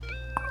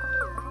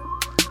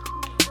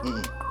It's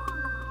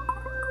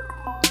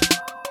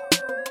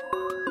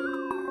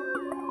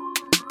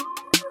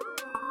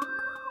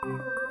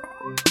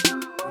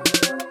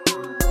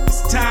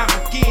time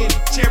again to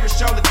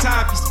cherish all the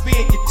time you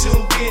spend. You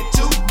tuned in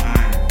to.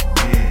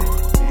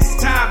 It's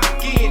time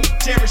again to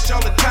cherish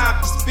all the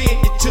time you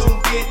spend. You tuned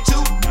in to.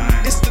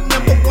 It's the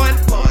number one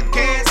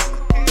podcast.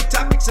 The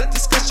topics of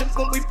discussion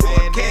when we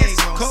broadcast.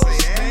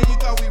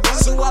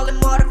 So all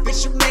them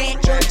artificial man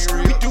jokes,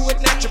 we do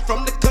it natural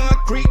from the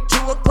concrete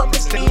to a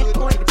public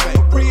standpoint.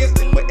 Real,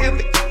 wherever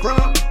you're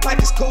from,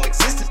 life is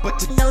coexistence, but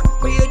to know the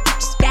real, you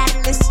just gotta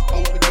listen.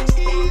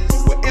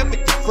 Wherever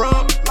you're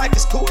from, life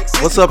is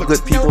coexistence. What's up,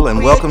 good people,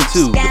 and welcome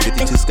to the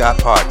 52 Scott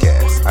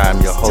Podcast. I'm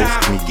your host,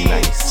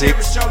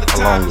 EP39,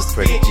 along with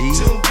Freddie G,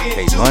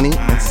 K Money,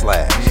 and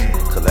Slash.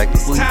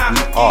 Collectively, we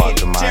are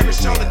the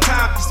Minded Men.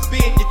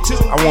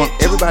 I want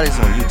everybody that's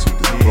on YouTube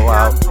to go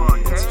out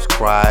and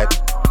subscribe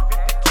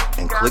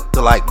and click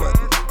the like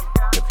button.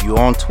 If you're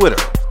on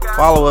Twitter,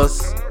 follow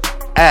us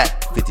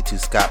at 52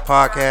 Scott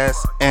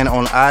Podcast, and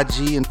on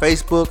IG and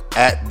Facebook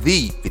at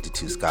the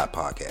 52 Scott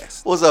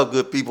Podcast. What's up,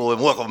 good people,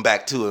 and welcome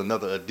back to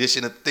another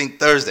edition of Think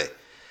Thursday.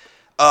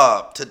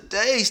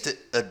 Today's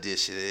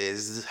edition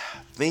is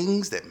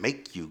things that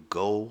make you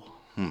go,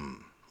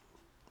 And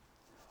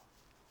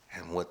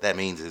what that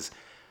means is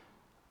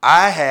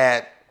I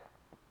had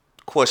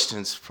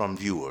questions from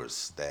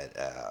viewers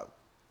that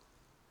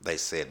they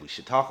said we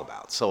should talk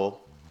about.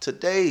 So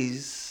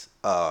today's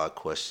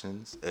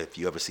questions, if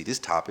you ever see this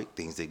topic,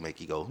 things that make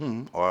you go,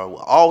 or will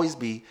always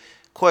be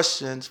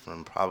questions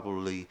from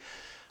probably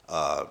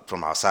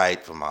from our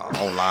site, from our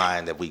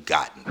online that we've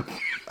gotten.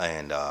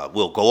 And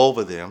we'll go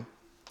over them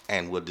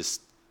and we'll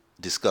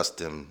discuss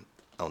them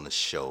on the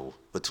show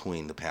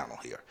between the panel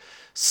here.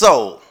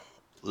 So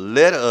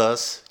let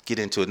us get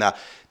into it. Now,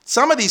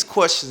 some of these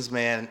questions,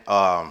 man,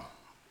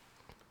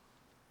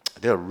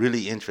 they're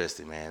really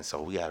interesting, man.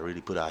 So we got to really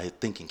put our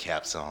thinking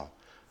caps on.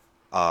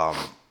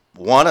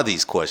 One of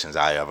these questions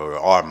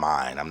are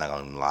mine. I'm not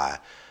going to lie.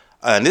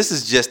 And this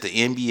is just the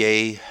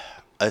NBA.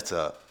 It's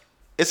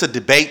a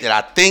debate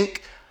that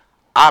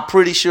I'm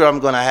pretty sure I'm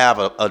going to have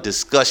a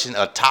discussion,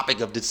 a topic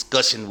of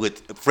discussion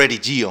with Freddie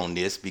G on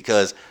this,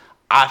 because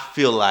I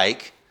feel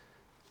like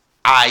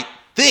I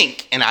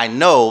think and I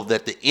know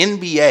that the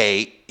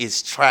NBA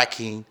is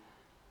tracking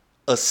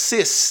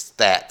assist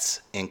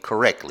stats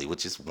incorrectly,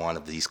 which is one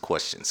of these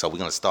questions. So we're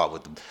going to start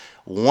with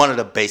one of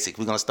the basics.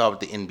 We're going to start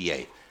with the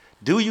NBA.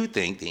 Do you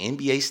think the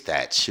NBA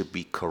stats should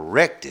be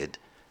corrected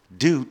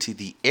due to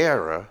the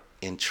error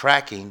in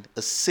tracking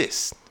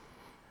assists?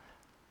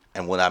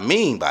 And what I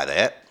mean by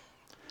that,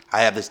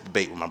 I have this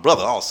debate with my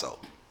brother also.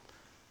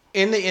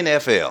 In the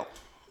NFL,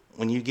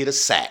 when you get a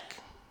sack,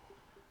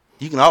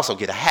 you can also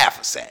get a half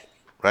a sack,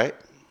 right?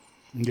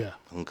 Yeah.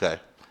 Okay.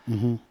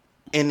 Mm-hmm.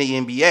 In the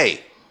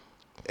NBA,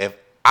 if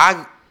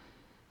I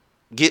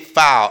get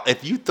fouled,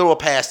 if you throw a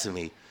pass to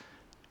me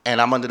and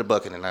I'm under the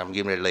bucket and I'm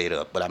getting ready to lay it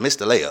up, but I missed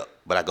the layup,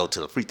 but I go to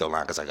the free throw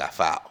line because I got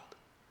fouled.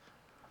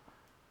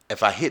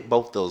 If I hit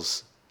both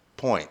those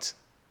points,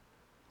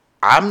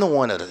 I'm the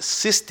one that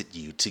assisted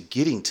you to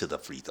getting to the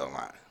free throw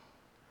line.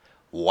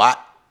 Why?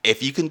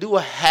 If you can do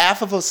a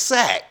half of a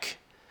sack,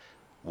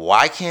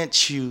 why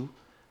can't you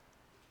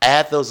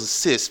add those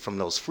assists from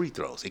those free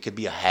throws? It could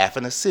be a half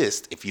an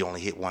assist if you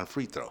only hit one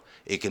free throw.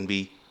 It can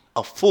be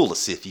a full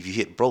assist if you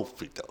hit both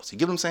free throws. You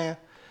get what I'm saying?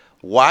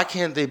 Why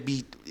can't they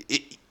be?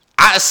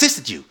 I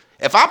assisted you.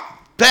 If I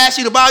pass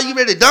you the ball, you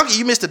ready to dunk it,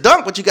 you missed the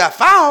dunk, but you got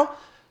fouled,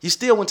 you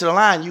still went to the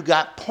line, you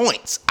got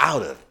points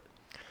out of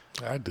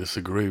it. I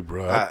disagree,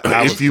 bro.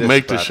 If you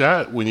make the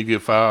shot when you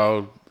get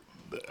fouled,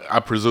 I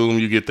presume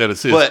you get that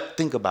assist. But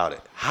think about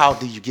it. How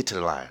do you get to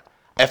the line?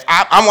 If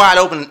I'm wide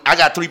open, I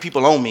got three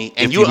people on me,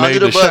 and you're under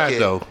the bucket.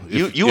 Shot,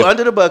 you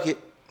under the bucket.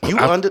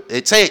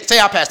 Say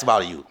I pass the ball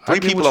to you. Three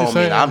people on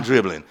me, and I'm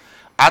dribbling.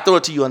 I throw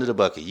it to you under the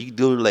bucket. You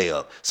do the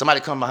layup.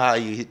 Somebody come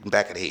behind you, hit the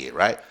back of the head,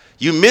 right?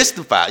 You missed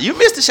the foul. You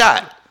missed the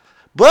shot.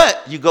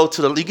 But you get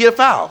a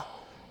foul.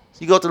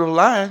 You go to the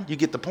line, you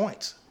get the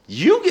points.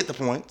 You get the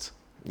points.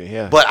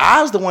 Yeah. But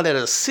I was the one that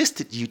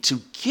assisted you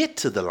to get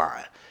to the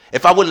line.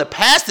 If I wouldn't have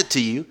passed it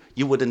to you,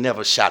 you would have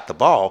never shot the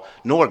ball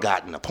nor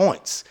gotten the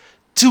points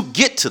to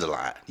get to the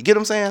line. You get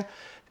what I'm saying?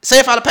 Say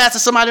if I'd have passed to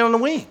somebody on the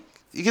wing.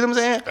 You get what I'm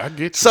saying? I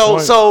get your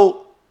point.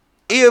 So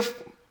if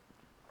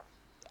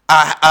a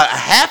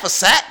half a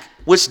sack,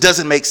 which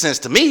doesn't make sense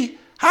to me,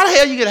 how the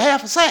hell you get a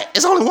half a sack?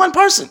 It's only one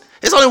person.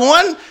 It's only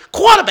one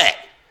quarterback.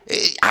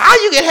 How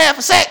you get half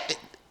a sack?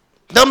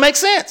 Doesn't make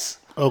sense.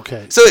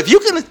 Okay. So if you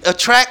can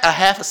track a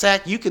half a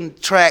sack, you can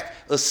track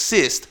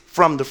assist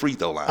from the free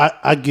throw line.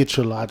 I get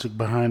your logic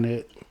behind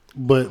it,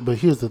 but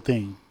here's the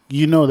thing.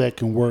 You know that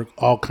can work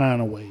all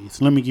kind of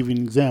ways. Let me give you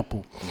an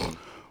example. Mm-hmm.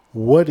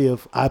 What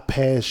if I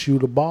pass you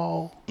the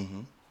ball,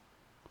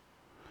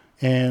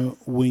 and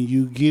when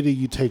you get it,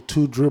 you take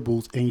two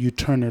dribbles and you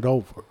turn it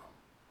over?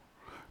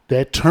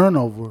 That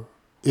turnover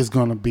is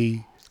going to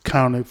be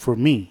counted for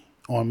me,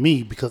 on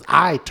me, because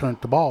I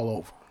turned the ball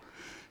over.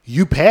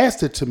 You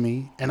passed it to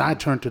me, and I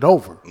turned it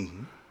over.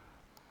 Mm-hmm.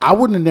 I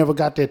wouldn't have never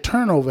got that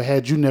turnover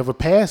had you never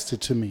passed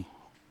it to me.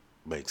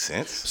 Makes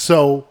sense.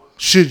 So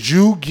should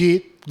you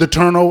get the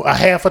turnover, a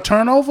half a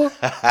turnover?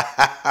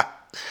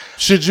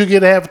 Should you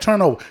get a half a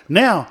turnover?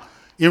 Now,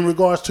 in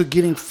regards to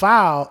getting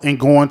fouled and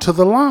going to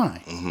the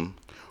line,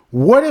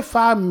 what if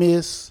I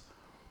miss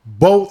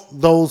both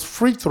those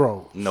free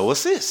throws? No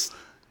assist.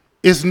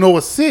 It's no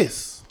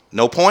assist.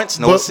 No points,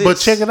 no assist. But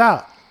check it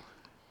out.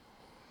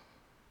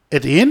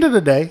 At the end of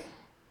the day,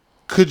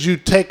 could you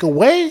take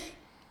away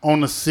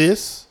on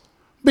assists?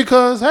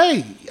 Because,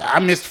 hey, I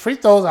missed free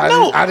throws. I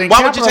didn't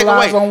Why would you take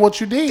capitalize away? on what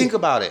you did. Think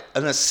about it.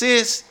 An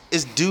assist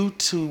is due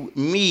to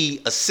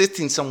me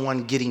assisting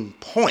someone getting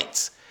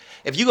points.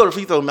 If you go to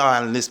free throw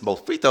line and miss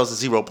both free throws,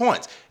 it's 0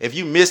 points. If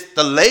you missed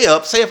the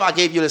layup, say if I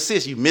gave you an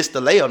assist, you missed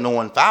the layup, no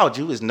one fouled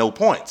you, it's no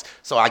points.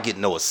 So I get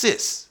no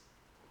assists.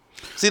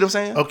 See what I'm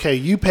saying? Okay,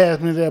 you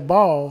passed me that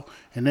ball,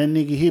 and that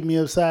nigga hit me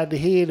upside the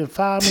head and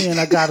fouled me, and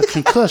I got a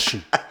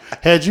concussion.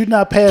 Had you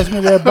not passed me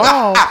that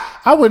ball,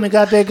 I wouldn't have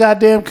got that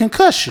goddamn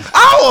concussion.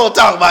 I don't want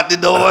to talk about this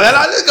no more, man.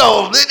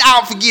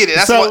 I'll forget it.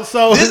 This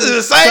is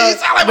the same. You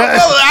sound like my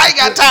brother. I ain't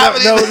got time for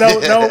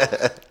this. No.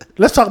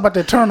 Let's talk about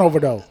that turnover,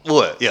 though.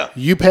 What? Yeah.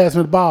 You passed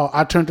me the ball.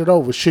 I turned it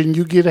over. Shouldn't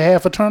you get a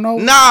half a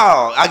turnover? No.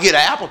 I get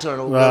an apple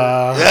turnover.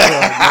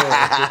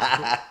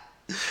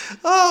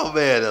 Oh,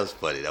 man. That was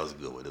funny. That was a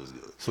good one. That was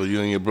good. So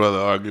you and your brother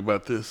argue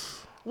about this?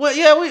 Well,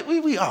 yeah,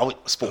 we always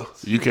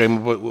sports. You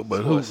came up with,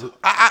 but who?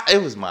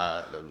 It was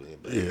my,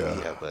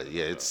 Yeah. But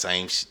yeah, it's the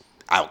same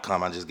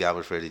outcome. I just got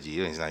with Freddie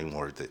G. It's not even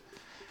worth it.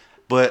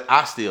 But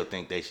I still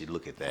think they should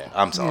look at that.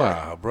 I'm sorry.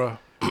 Nah, bro.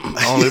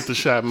 Only if the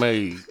shot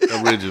made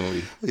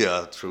originally.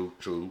 Yeah, true.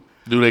 Do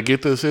they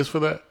get the assist for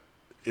that?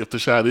 If the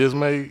shot is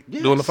made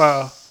during the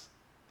foul?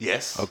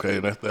 Yes. Okay,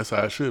 that's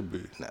how it should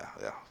be.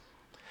 Yeah.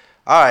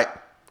 All right.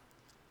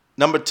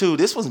 Number 2,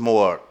 this was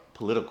more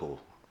political.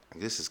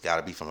 This has got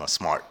to be from a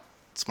smart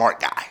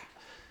guy.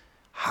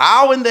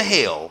 How in the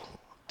hell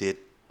did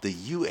the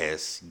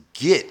U.S.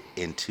 get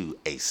into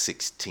a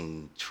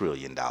 $16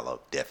 trillion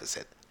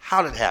deficit?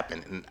 How did it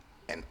happen?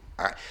 And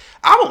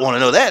I would want to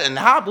know that. And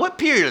what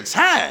period of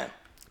time?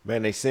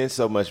 Man, they send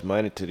so much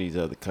money to these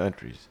other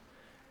countries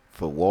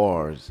for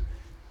wars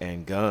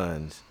and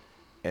guns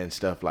and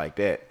stuff like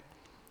that.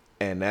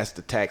 And that's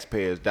the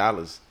taxpayers'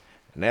 dollars.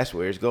 And that's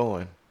where it's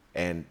going.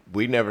 And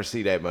we never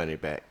see that money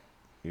back,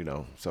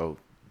 So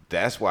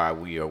that's why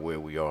we are where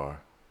we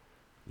are,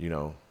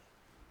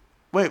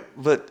 Wait,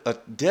 but a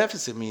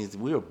deficit means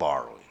we're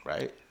borrowing,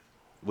 right?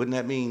 Wouldn't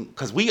that mean,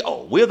 because we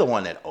owe, we're the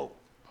one that owe.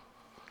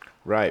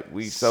 Right,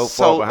 we so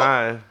far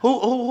behind. Why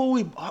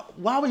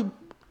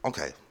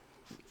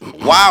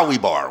are we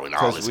borrowing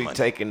all this Because we money?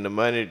 taking the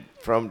money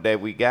from that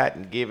we got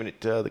and giving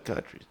it to other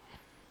countries.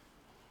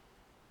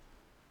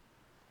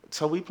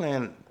 So we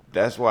playing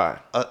That's why.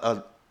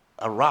 a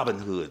Robin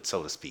Hood,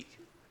 so to speak.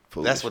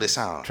 That's what it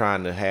sounds.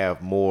 Trying to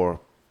have more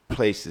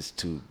places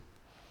to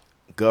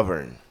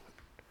govern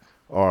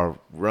or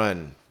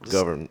run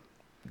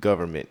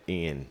government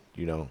in,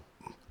 I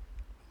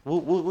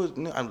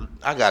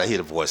gotta hear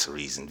the voice of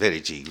reason.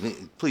 Betty G,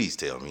 please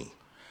tell me.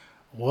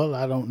 Well,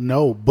 I don't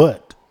know,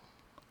 but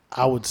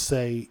I would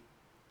say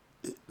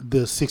the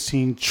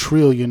 $16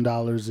 trillion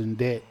in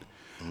debt,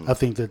 I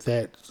think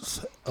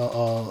that's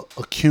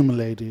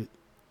accumulated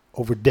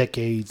over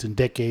decades and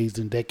decades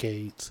and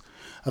decades.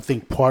 I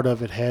think part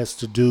of it has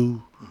to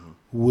do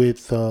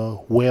with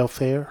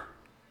welfare.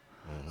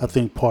 I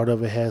think part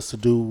of it has to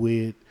do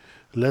with,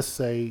 let's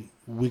say,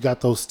 we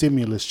got those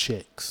stimulus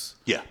checks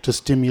to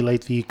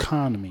stimulate the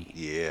economy.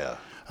 Yeah.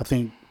 I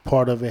think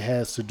part of it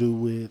has to do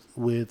with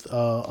when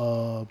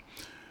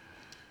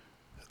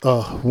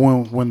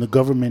the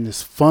government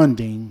is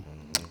funding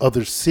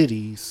other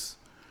cities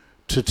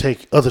to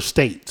take other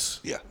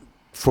states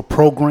for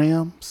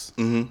programs.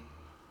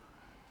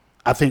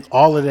 I think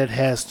all of that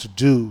has to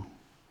do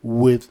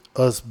with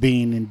us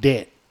being in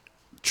debt,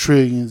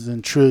 trillions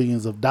and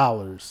trillions of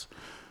dollars.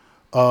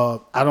 I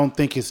don't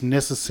think it's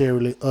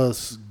necessarily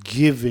us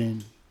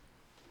giving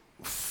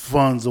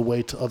funds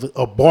away to other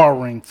or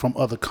borrowing from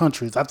other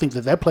countries. I think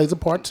that plays a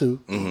part too.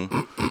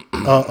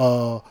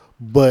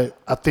 But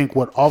I think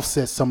what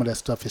offsets some of that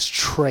stuff is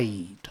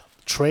trade.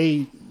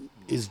 Trade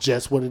is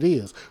just what it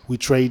is. We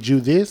trade you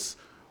this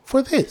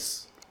for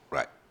this.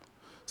 Right.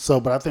 So,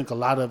 but I think a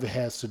lot of it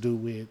has to do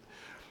with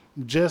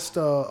just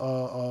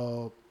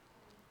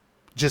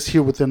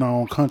here within our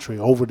own country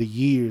over the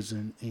years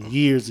and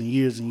years and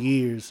years and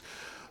years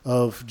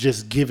of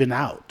just giving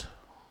out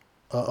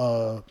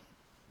to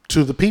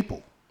the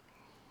people.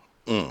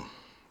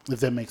 If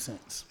that makes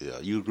sense. Yeah,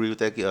 you agree with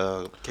that,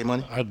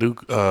 K-Money? I do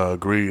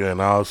agree,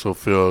 and I also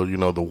feel,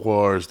 the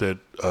wars that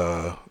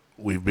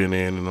we've been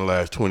in the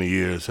last 20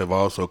 years have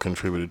also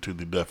contributed to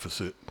the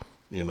deficit.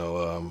 Being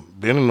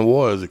in the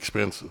war is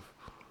expensive.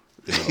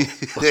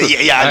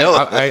 I know.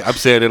 I'm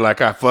saying it like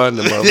I fund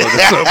the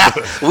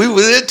motherfuckers. We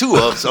was in 2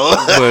 of them, so.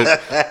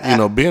 But,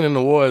 being in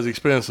the war is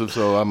expensive.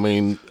 So, I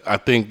mean, I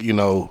think,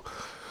 the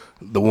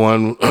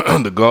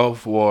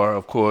Gulf War,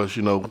 of course,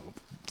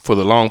 for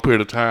the long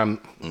period of time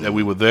that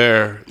we were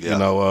there,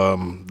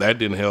 that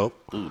didn't help.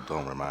 Ooh,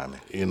 don't remind me.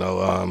 You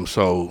know,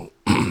 so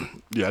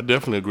yeah, I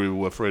definitely agree with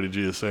what Freddie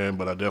G is saying,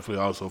 but I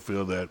definitely also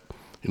feel that,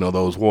 you know,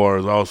 those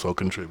wars also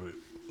contribute.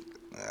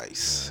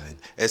 Nice.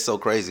 It's so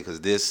crazy because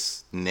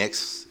this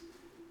next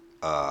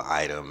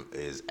item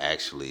is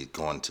actually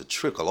going to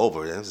trickle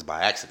over. This is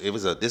by accident.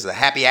 This is a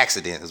happy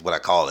accident, is what I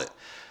call it.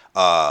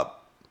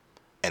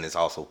 And it's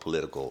also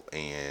political,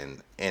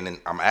 and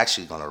then I'm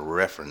actually going to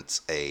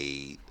reference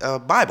a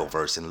Bible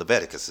verse in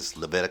Leviticus. It's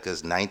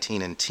Leviticus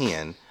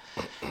 19:10,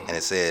 and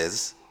it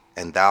says,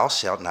 "And thou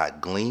shalt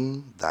not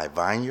glean thy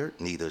vineyard,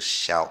 neither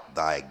shalt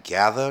thou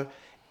gather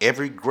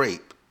every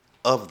grape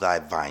of thy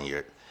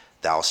vineyard.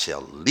 Thou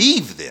shalt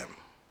leave them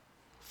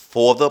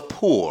for the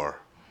poor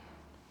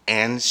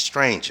and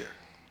stranger.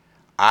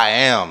 I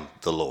am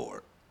the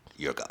Lord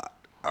your God."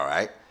 All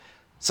right,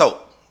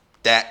 so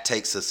that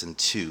takes us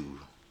into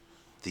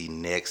the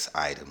next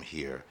item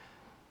here.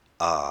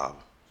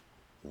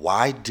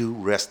 Why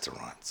don't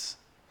restaurants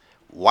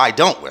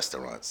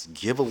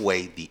give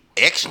away the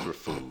extra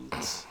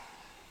foods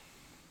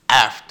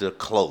after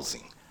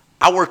closing?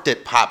 I worked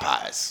at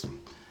Popeyes.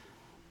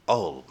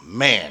 Oh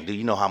man, do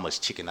you know how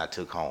much chicken I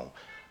took home?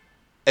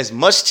 As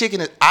much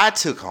chicken as I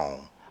took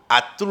home,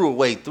 I threw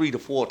away 3 to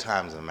 4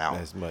 times the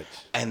amount. As much.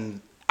 And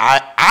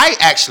I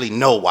actually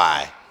know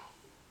why.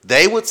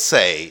 They would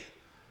say,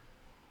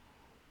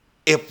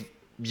 if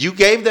you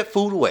gave that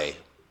food away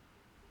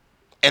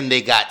and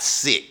they got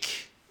sick,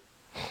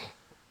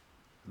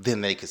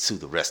 then they could sue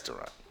the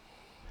restaurant.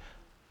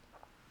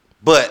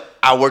 But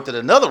I worked at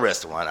another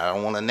restaurant. I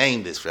don't want to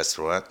name this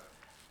restaurant.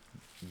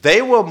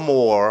 They were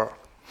more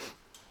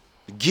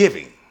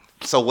giving.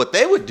 So what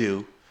they would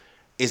do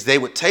is they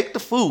would take the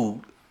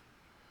food.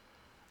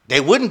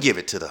 They wouldn't give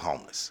it to the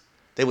homeless.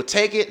 They would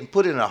take it and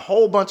put it in a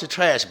whole bunch of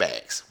trash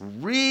bags.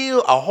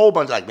 A whole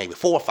bunch, like maybe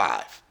 4 or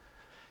 5.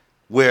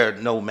 Where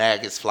no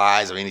maggots,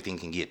 flies, or anything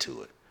can get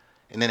to it.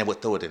 And then they would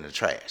throw it in the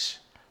trash.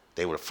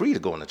 They were free to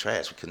go in the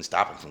trash. We couldn't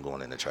stop them from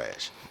going in the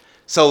trash.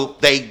 So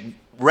they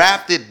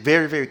wrapped it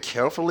very, very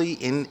carefully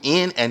in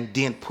and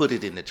then put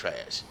it in the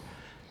trash.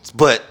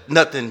 But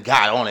nothing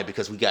got on it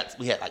because we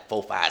had like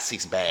 4, 5,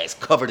 6 bags,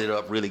 covered it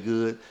up really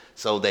good.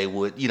 So they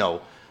would,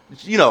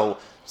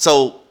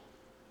 so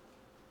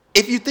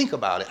if you think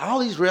about it, all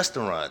these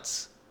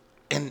restaurants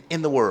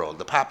in the world,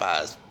 the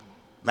Popeyes,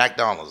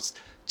 McDonald's,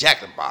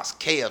 Jack in the Box,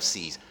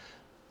 KFC's,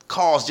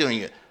 Carl's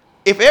Jr.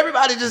 If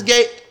everybody just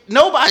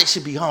nobody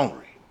should be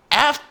hungry.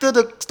 After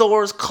the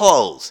stores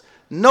close,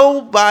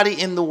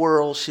 nobody in the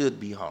world should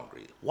be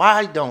hungry.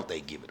 Why don't they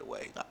give it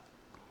away?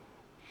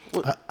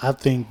 I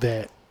think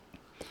that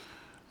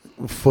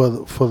for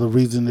the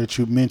reason that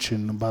you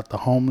mentioned about the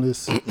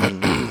homeless,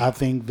 I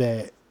think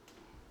that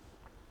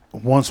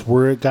once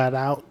word got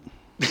out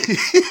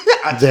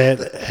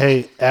that,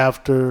 hey,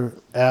 after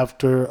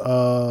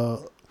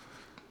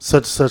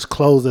such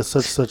close at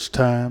such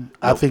time, nope.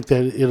 I think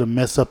that it'll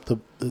mess up the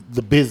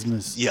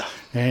business. Yeah.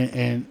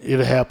 And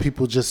it'll have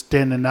people just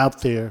standing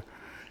out there,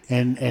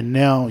 and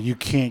now you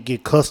can't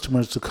get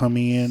customers to come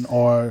in,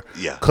 or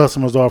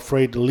customers are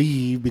afraid to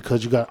leave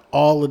because you got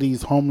all of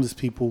these homeless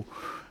people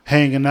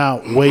hanging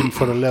out waiting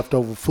for the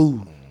leftover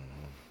food.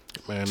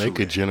 Man, they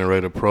could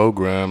generate a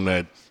program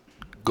that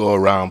go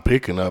around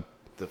picking up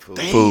the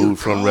food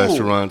from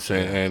restaurants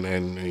and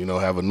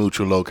have a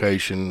neutral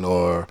location,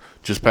 or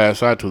just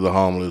pass out to the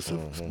homeless.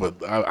 Mm-hmm. But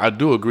I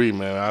do agree,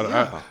 man.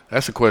 I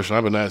that's a question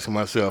I've been asking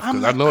myself,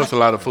 because I know it's a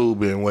lot of food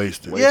being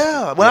wasted.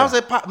 Yeah, when I was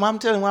at I'm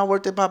telling you, when I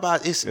worked at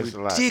Popeyes, it's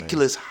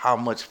ridiculous how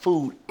much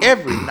food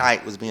every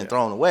night was being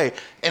thrown away.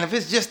 And if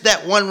it's just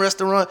that one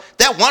restaurant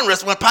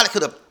probably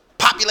could have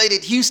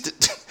populated Houston.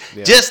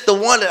 Just the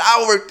one that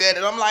I worked at.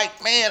 And I'm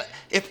like, man,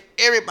 if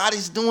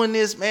everybody's doing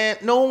this, man,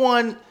 no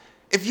one,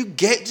 if you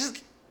get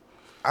just,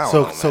 I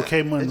don't know, So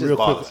K-Mon, real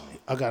quick,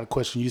 I got a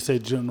question. You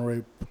said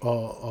generate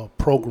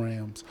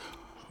programs.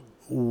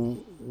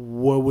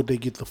 Where would they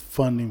get the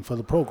funding for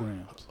the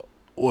programs?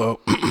 Well,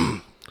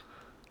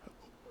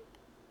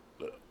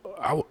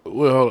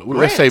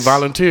 let's say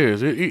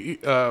volunteers.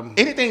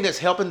 Anything that's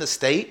helping the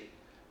state,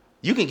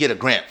 you can get a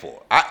grant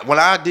for. When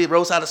I did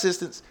roadside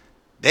assistance,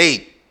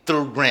 they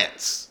threw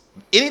grants.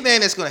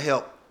 Anything that's going to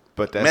help.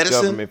 But that's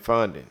medicine, government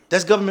funding.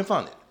 That's government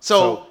funding.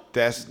 So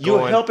that's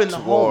you're helping the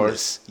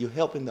homeless. You're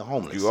helping the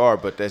homeless. You are,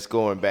 but that's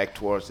going back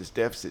towards this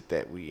deficit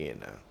that we in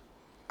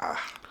now.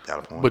 Got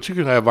a point. But you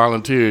can have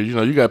volunteers.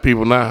 You got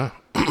people now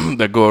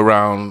that go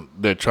around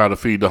that try to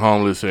feed the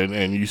homeless,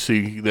 and you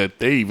see that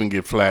they even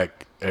get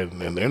flack, and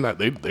they're not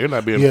being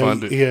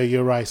funded. Yeah,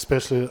 you're right.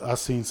 Especially I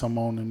seen some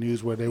on the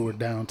news where they were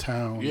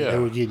downtown. Yeah. They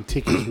were getting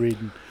tickets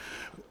written.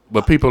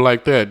 But people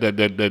like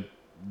that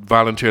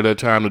volunteer their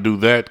time to do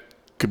that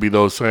could be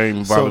those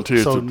same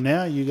volunteers. So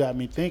now you got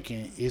me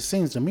thinking. It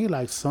seems to me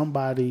like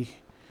somebody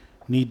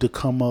need to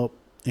come up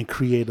and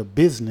create a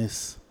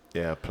business.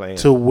 Plan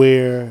to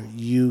where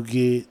you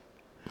get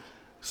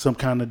some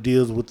kind of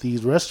deals with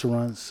these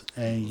restaurants,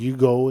 and you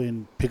go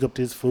and pick up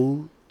this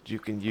food. You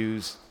can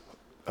use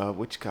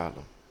what you call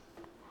them?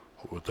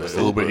 With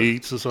the Uber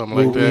Eats or something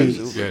like that.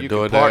 You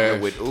can partner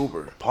with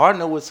Uber.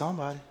 Partner with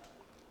somebody.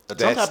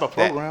 Some type of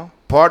program.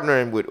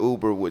 partnering with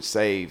Uber would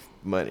save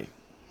money.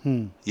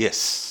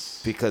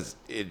 Yes. Because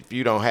if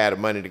you don't have the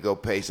money to go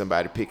pay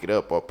somebody to pick it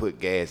up or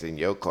put gas in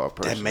your car,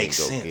 personally, That makes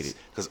go sense. get it.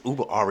 Because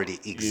Uber already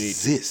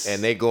exists.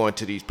 And they going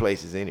to these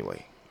places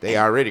anyway. They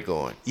already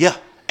going. Yeah.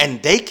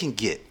 And they can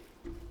get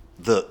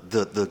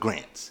the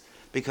grants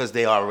because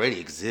they already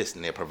exist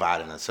and they're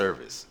providing a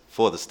service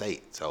for the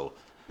state. So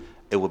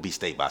it would be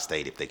state by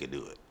state if they could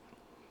do it.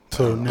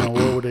 So now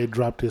where would they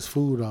drop this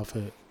food off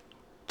at?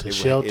 To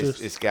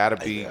shelters? It's got to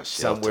be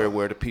somewhere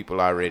where the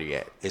people are already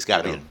at. It's got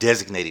to be a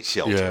designated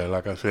shelter. Yeah,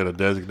 like I said, a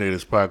designated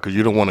spot because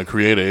you don't want to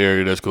create an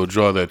area that's going to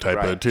draw that type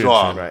of attention.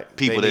 Draw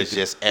people that's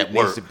just at it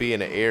work. needs to be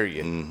in an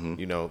area,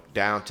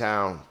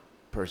 downtown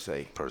per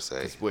se.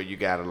 It's where you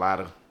got a lot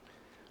of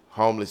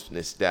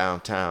homelessness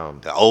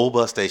downtown. The old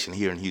bus station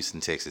here in Houston,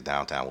 Texas,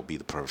 downtown would be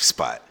the perfect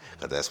spot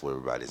because that's where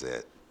everybody's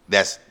at.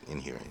 That's in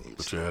here in Houston.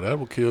 But yeah, that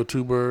would kill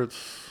two birds.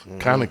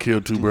 Kind of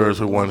kill two birds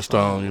with one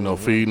stone.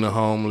 Feeding the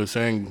homeless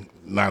and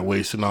not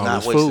wasting all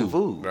this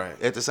food.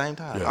 Right. At the same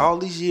time. Yeah. All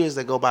these years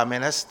that go by,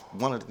 man, that's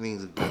one of the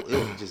things that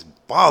it just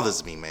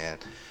bothers me, man.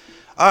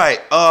 All right.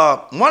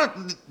 One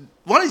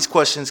of these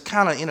questions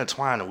kind of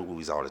intertwined with what we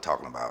was already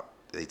talking about.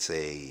 They'd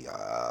say,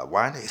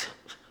 why in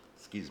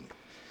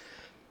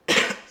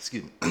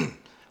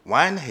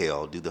the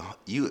hell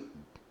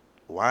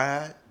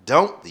why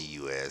don't the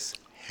U.S.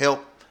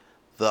 help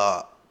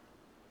the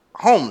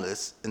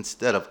homeless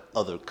instead of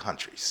other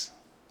countries?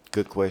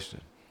 Good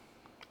question.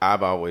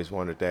 I've always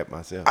wondered that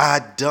myself.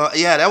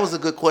 Yeah, that was a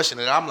good question,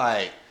 and I'm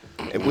like,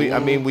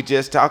 we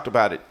just talked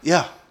about it.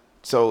 Yeah.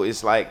 So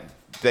it's like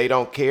they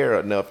don't care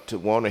enough to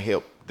want to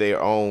help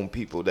their own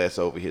people that's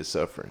over here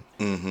suffering.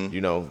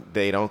 Mm-hmm.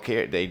 They don't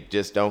care. They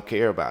just don't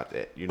care about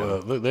that.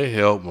 Well, they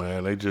help,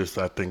 man. I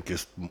think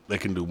they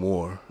can do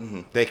more.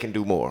 Mm-hmm. They can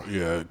do more.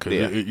 Yeah,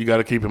 because you got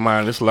to keep in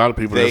mind, there's a lot of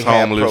people they that's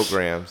homeless. Have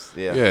programs.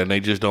 Yeah, and they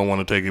just don't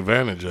want to take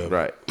advantage of it.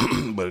 Right.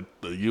 But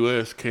the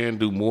U.S. can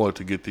do more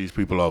to get these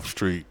people off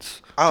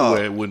streets to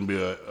where it wouldn't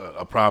be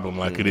a problem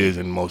like it is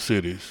in most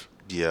cities.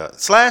 Yeah,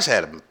 Slash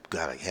had a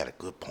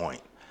good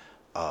point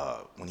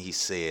when he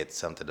said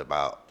something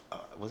about.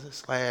 Was it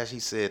Slash? He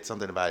said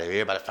something about it.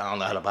 Everybody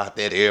found out about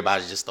that.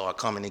 Everybody just started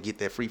coming to get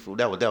their free food.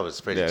 That was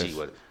Freddie G.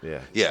 Wasn't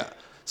it? Yeah.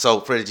 So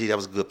Freddie G, that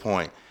was a good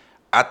point.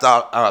 I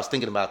was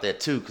thinking about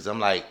that too because I'm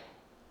like,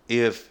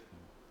 if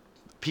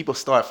people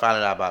start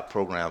finding out about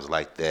programs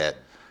like that,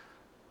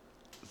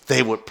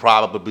 they would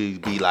probably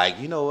be like,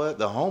 you know what,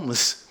 the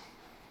homeless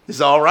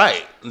is all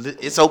right.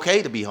 It's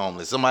okay to be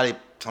homeless. Some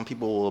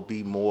people will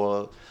be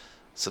more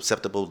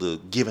susceptible to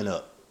giving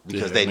up.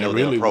 Because they know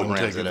really there are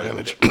programs that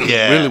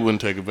really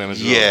wouldn't take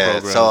advantage of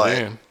those programs.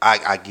 So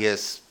I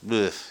guess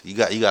you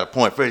got a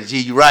point, Freddie G.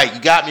 You're right. You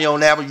got me on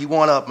that one. You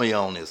want up me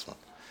on this one.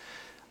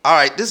 All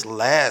right, this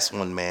last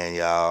one, man,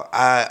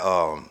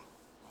 y'all.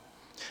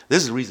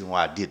 This is the reason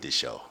why I did this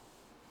show.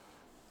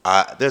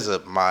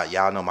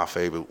 Y'all know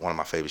one of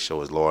my favorite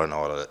shows is Law and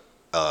Order,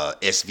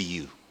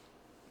 SVU.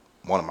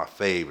 One of my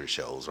favorite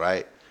shows,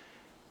 right?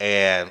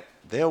 And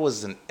there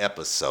was an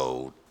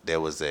episode.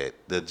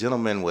 The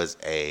gentleman was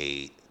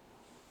a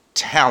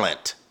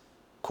talent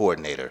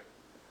coordinator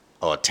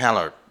or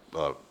talent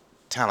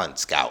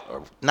scout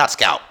or not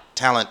scout,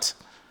 talent.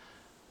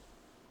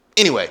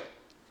 Anyway,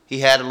 he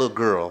had a little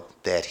girl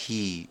that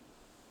he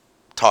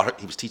taught her.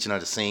 He was teaching her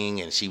to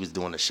sing, and she was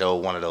doing the show.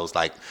 One of those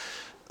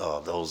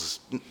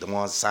the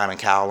ones Simon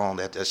Cowell on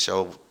that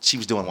show. She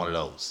was doing one of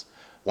those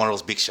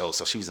big shows.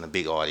 So she was in a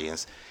big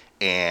audience,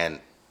 and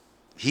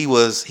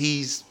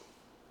he's.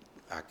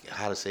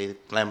 How to say it?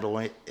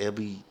 Flamboyant,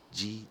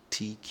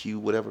 LBGTQ,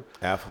 whatever.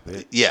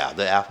 Alphabet. Yeah,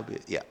 the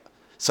alphabet. Yeah.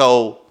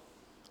 So,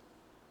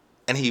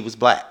 and he was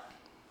black.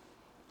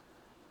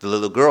 The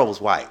little girl was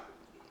white.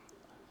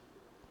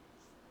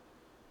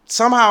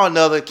 Somehow or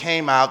another it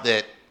came out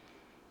that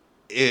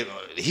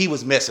he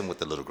was messing with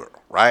the little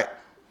girl, right?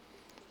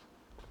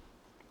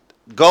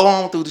 Go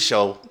on through the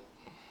show.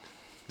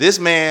 This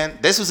man,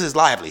 this was his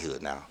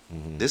livelihood now.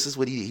 Mm-hmm. This is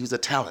what he was a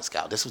talent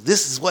scout. This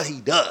is what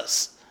he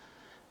does.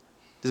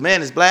 This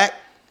man is black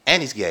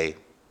and he's gay.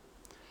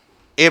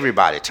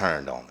 Everybody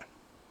turned on him.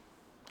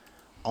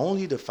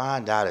 Only to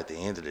find out at the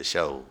end of the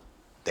show,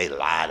 they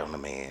lied on the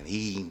man.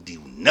 He didn't do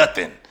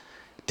nothing.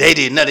 They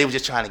did nothing. They were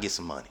just trying to get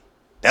some money.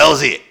 That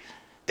was it.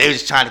 They were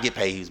just trying to get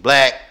paid. He was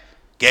black,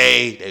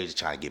 gay. They were just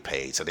trying to get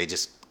paid. So they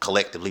just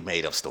collectively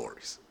made up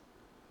stories.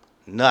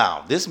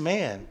 Now, this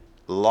man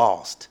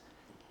lost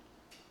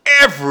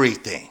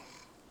everything.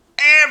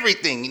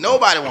 Everything.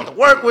 Nobody wanted to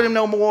work with him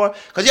no more.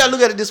 Because y'all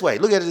look at it this way.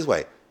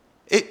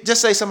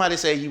 Just say somebody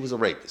say you was a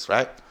rapist,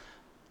 right?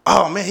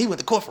 Oh, man, he went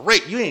to court for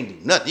rape. You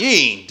ain't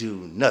do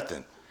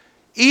nothing.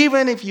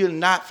 Even if you're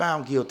not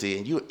found guilty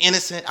and you're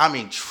innocent, I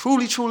mean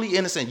truly, truly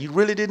innocent, you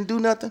really didn't do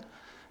nothing,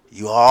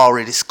 you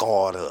already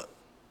scarred up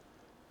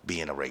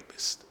being a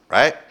rapist,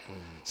 right? Mm-hmm.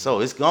 So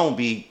it's going to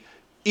be,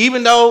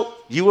 even though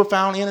you were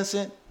found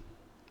innocent,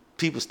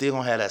 people still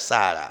going to have that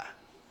side eye.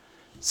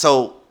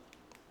 So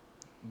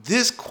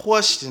this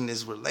question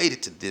is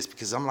related to this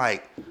because I'm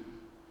like,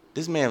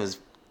 this man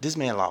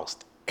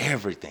lost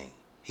everything.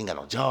 He ain't got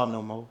no job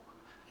no more.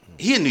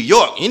 He in New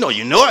York. You know,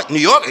 New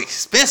York is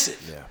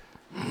expensive.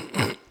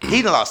 Yeah.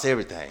 He done lost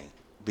everything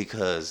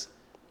because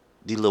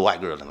these little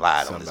white girls done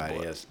lied on this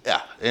boy. Else.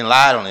 Yeah, and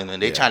lied on him,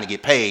 and they trying to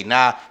get paid.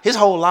 Now his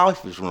whole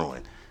life was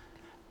ruined.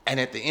 And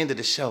at the end of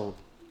the show,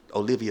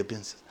 Olivia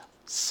Benson,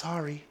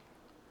 sorry.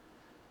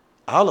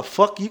 All the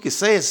fuck you can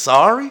say is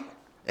sorry?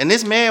 And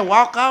this man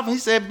walk off and he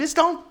said, bitch,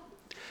 don't.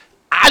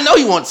 I know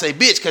you want to say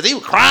bitch because he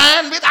was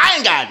crying. Bitch, I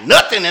ain't got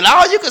nothing. And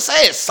all you can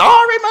say is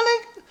sorry,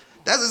 my nigga.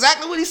 That's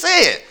exactly what he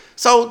said.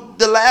 So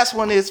the last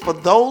one is for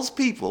those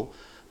people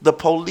the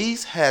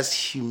police has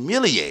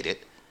humiliated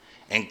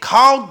and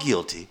called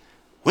guilty,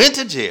 went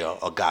to jail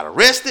or got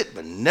arrested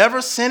but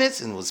never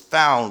sentenced and was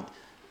found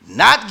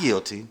not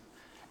guilty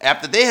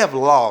after they have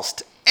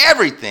lost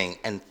everything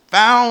and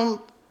found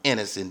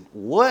innocent.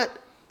 What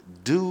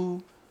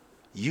do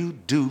you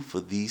do for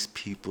these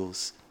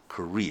people's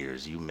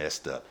careers you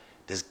messed up?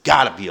 There's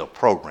got to be a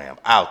program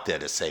out there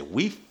to say,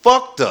 we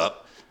fucked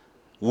up.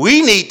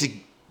 We need to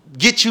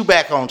get you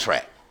back on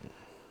track.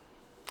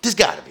 There's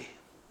got to be.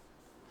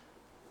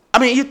 I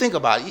mean, you think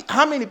about it.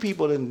 How many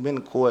people have been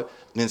in court,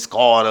 been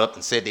scarred up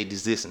and said they did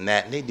this and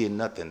that, and they did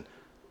nothing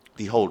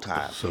the whole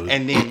time.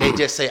 And then they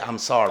just say, I'm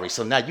sorry.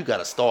 So now you got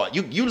to start.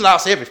 You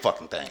lost every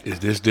fucking thing. Is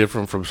this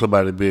different from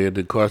somebody being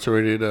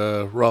incarcerated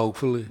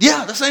wrongfully?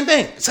 Yeah, the same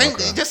thing. Same.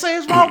 Okay. Just say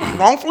it's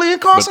wrongfully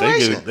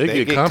incarceration. But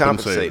they get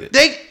compensated.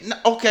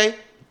 Okay.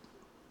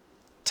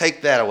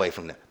 Take that away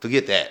from them.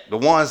 Forget that. The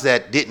ones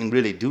that didn't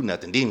really do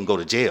nothing, didn't even go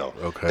to jail.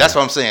 Okay. That's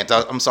what I'm saying.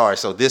 I'm sorry.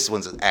 So this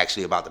one's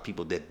actually about the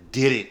people that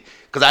did it,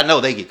 because I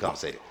know they get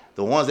compensated.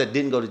 The ones that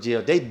didn't go to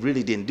jail, they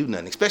really didn't do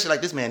nothing. Especially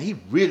like this man, he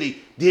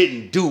really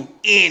didn't do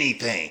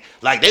anything.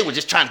 Like they were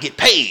just trying to get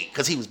paid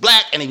because he was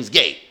black and he was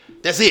gay.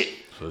 That's it.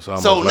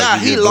 So like now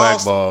he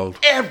lost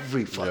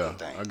every fucking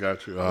thing. I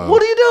got you.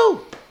 What do you do?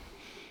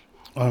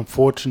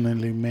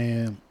 Unfortunately,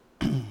 man,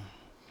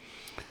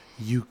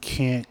 you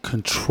can't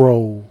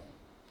control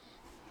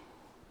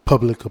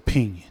public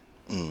opinion.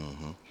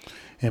 Mm-hmm.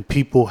 And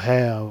people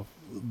have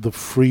the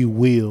free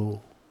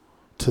will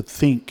to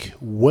think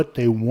what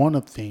they want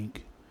to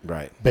think,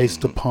 right,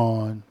 based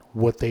upon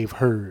what they've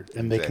heard,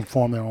 and they can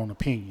form their own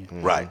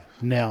opinion. Right.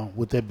 Now,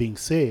 with that being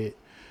said,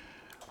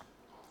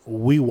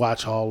 we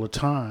watch all the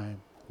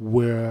time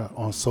where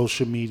on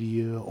social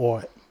media,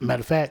 or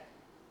matter of fact,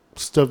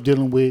 stuff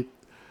dealing with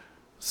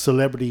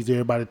celebrities,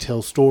 everybody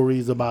tells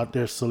stories about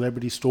their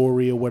celebrity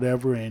story or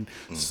whatever, and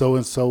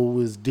so-and-so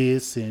is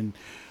this, and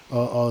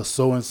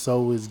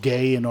so-and-so is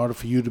gay. In order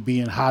for you to be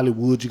in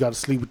Hollywood, you got to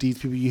sleep with these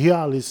people. You hear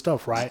all this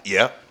stuff, right?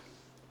 Yeah.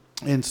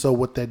 And so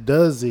what that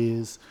does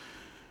is,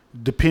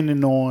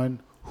 depending on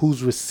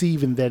who's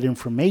receiving that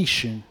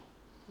information,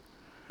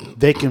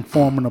 they can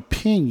form an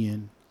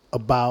opinion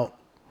about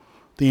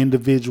the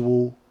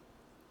individual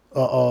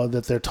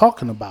that they're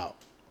talking about.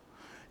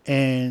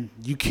 And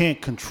you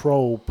can't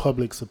control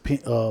public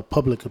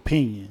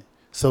opinion.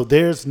 So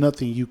there's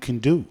nothing you can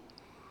do.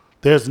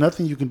 There's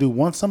nothing you can do.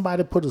 Once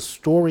somebody put a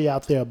story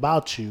out there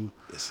about you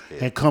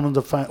and come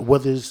to find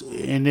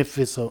if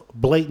it's a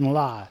blatant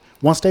lie,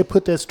 once they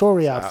put that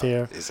story out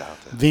there,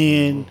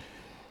 then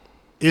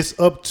it's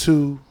up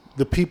to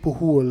the people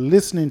who are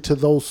listening to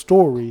those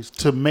stories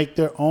to make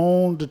their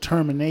own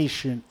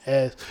determination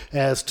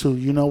as to,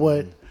 you know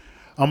what,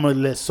 I'm going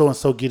to let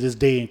so-and-so get his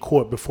day in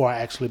court before I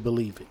actually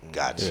believe it.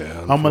 Gotcha.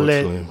 Yeah, I'm going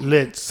to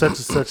let such and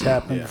such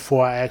happen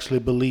before I actually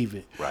believe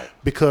it. Right.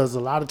 Because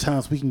a lot of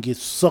times we can get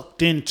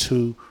sucked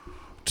into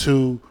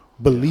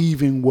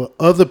believing what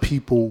other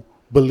people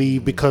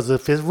believe, because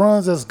if it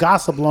runs as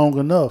gossip long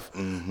enough,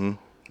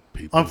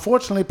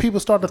 unfortunately, people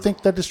start to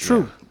think that it's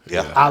true.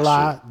 Yeah. A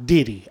la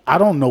Diddy. I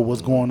don't know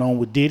what's going on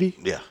with Diddy.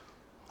 Yeah.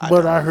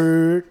 But I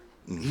heard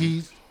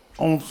he's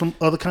on some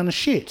other kind of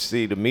shit.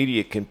 See, the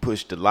media can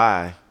push the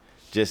lie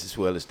just as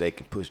well as they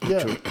can push the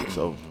truth.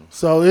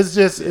 So it's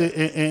just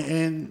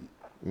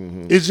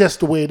it's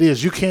just the way it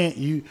is.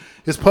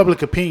 It's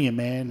public opinion,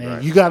 man,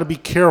 and you got to be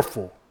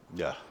careful.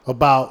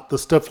 About the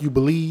stuff you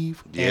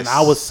believe. Yes. And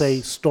I would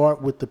say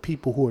start with the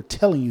people who are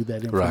telling you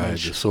that information. Right,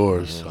 the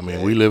source. I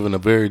mean, we live in a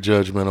very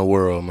judgmental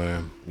world,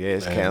 man. Yeah,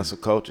 it's cancel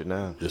culture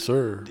now. Yes,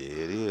 sir. It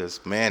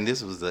is. Man,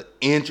 this was an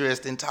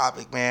interesting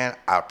topic, man.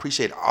 I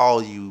appreciate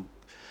all you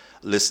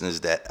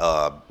listeners that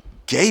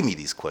gave me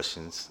these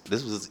questions.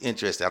 This was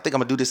interesting. I think I'm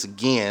going to do this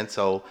again,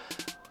 so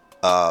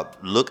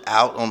look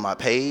out on my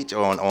page,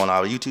 on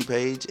our YouTube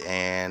page,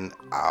 and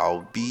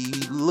I'll be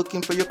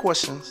looking for your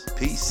questions.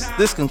 Peace.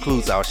 This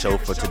concludes our show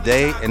for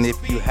today, and if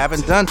you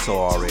haven't done so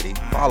already,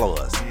 follow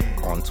us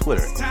on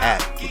Twitter at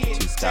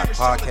Get2Scott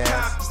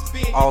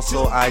Podcast,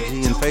 also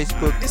IG and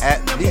Facebook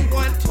at the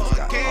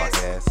Get2Scott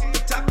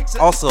Podcast.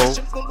 Also,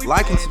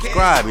 like and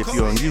subscribe if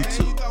you're on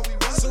YouTube.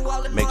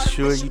 Make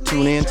sure you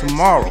tune in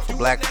tomorrow for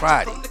Black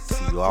Friday.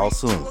 See you all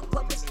soon.